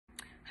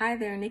Hi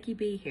there, Nikki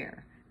B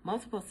here.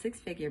 Multiple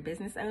six-figure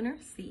business owner,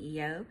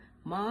 CEO,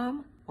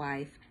 mom,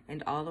 wife,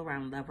 and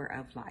all-around lover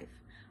of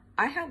life.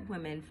 I help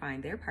women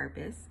find their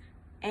purpose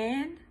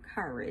and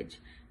courage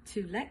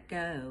to let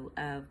go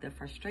of the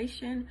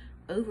frustration,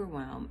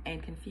 overwhelm,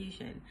 and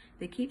confusion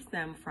that keeps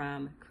them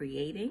from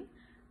creating,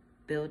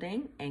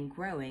 building, and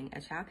growing a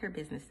childcare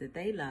business that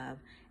they love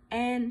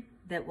and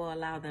that will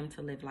allow them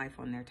to live life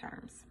on their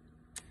terms.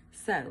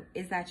 So,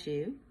 is that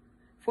you?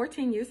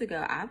 14 years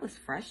ago, I was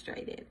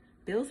frustrated.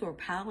 Bills were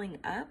piling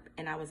up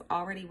and I was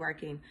already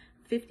working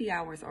 50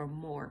 hours or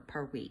more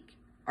per week.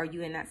 Are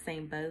you in that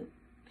same boat?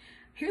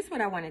 Here's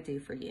what I want to do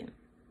for you.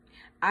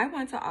 I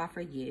want to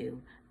offer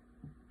you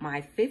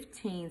my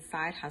 15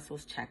 side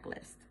hustles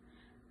checklist,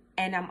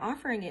 and I'm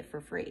offering it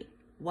for free.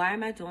 Why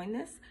am I doing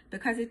this?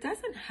 Because it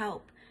doesn't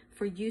help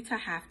for you to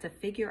have to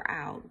figure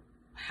out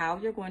how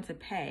you're going to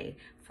pay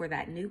for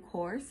that new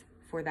course,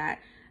 for that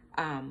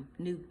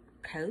new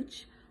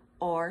coach,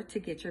 or to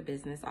get your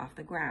business off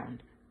the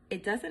ground.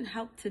 It doesn't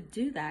help to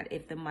do that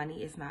if the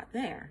money is not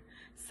there.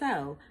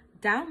 So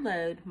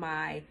download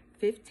my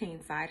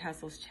 15 side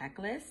hustles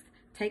checklist,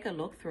 take a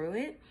look through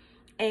it,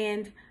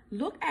 and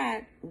look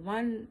at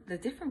the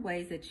different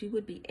ways that you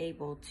would be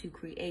able to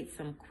create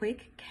some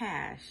quick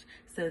cash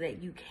so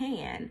that you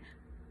can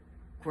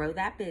grow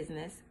that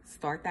business,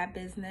 start that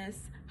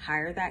business,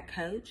 hire that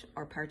coach,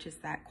 or purchase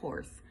that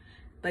course.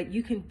 But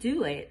you can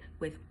do it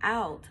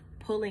without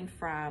pulling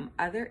from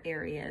other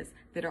areas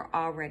that are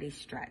already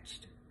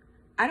stretched.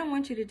 I don't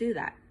want you to do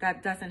that.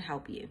 That doesn't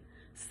help you.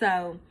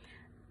 So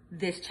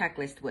this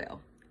checklist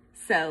will.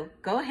 So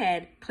go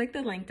ahead, click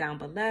the link down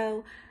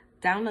below,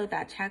 download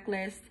that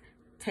checklist,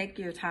 take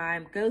your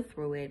time, go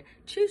through it,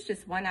 choose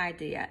just one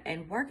idea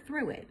and work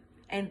through it.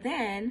 And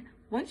then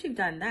once you've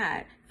done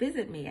that,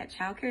 visit me at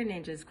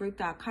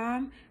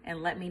childcareninjasgroup.com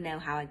and let me know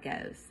how it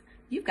goes.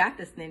 You've got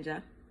this,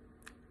 Ninja.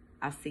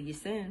 I'll see you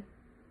soon.